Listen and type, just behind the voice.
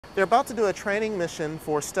They're about to do a training mission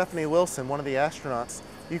for Stephanie Wilson, one of the astronauts.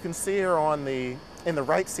 You can see her in the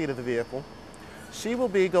right seat of the vehicle. She will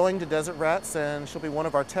be going to Desert Rats and she'll be one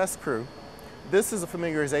of our test crew. This is a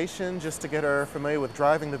familiarization just to get her familiar with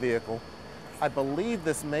driving the vehicle. I believe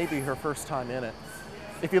this may be her first time in it.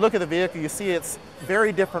 If you look at the vehicle, you see it's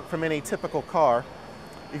very different from any typical car.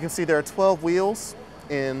 You can see there are 12 wheels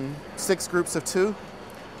in 6 groups of 2,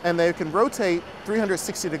 and they can rotate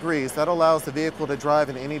 360 degrees. That allows the vehicle to drive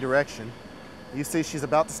in any direction. You see she's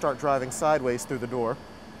about to start driving sideways through the door.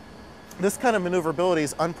 This kind of maneuverability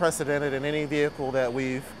is unprecedented in any vehicle that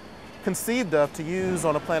we've conceived of to use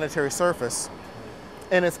on a planetary surface.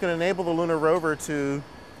 And it's going to enable the lunar rover to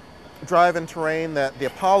drive in terrain that the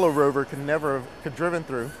Apollo rover could never have driven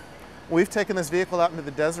through. We've taken this vehicle out into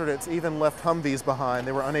the desert. It's even left Humvees behind.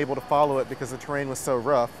 They were unable to follow it because the terrain was so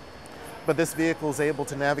rough. But this vehicle is able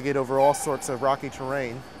to navigate over all sorts of rocky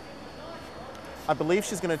terrain. I believe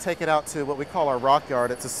she's going to take it out to what we call our rock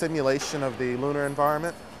yard. It's a simulation of the lunar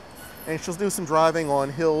environment. And she'll do some driving on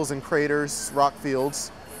hills and craters, rock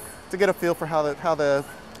fields, to get a feel for how the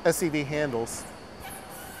SEV handles.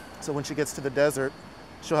 So when she gets to the desert,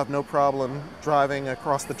 she'll have no problem driving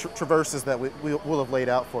across the traverses that we'll have laid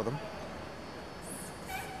out for them.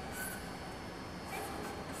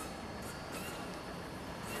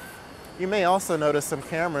 You may also notice some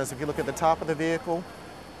cameras. If you look at the top of the vehicle,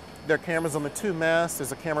 there are cameras on the 2 masts.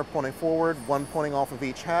 There's a camera pointing forward, one pointing off of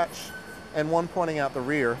each hatch, and one pointing out the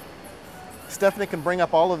rear. Stephanie can bring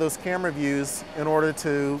up all of those camera views in order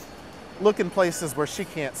to look in places where she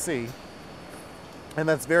can't see. And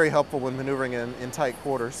that's very helpful when maneuvering in tight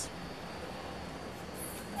quarters.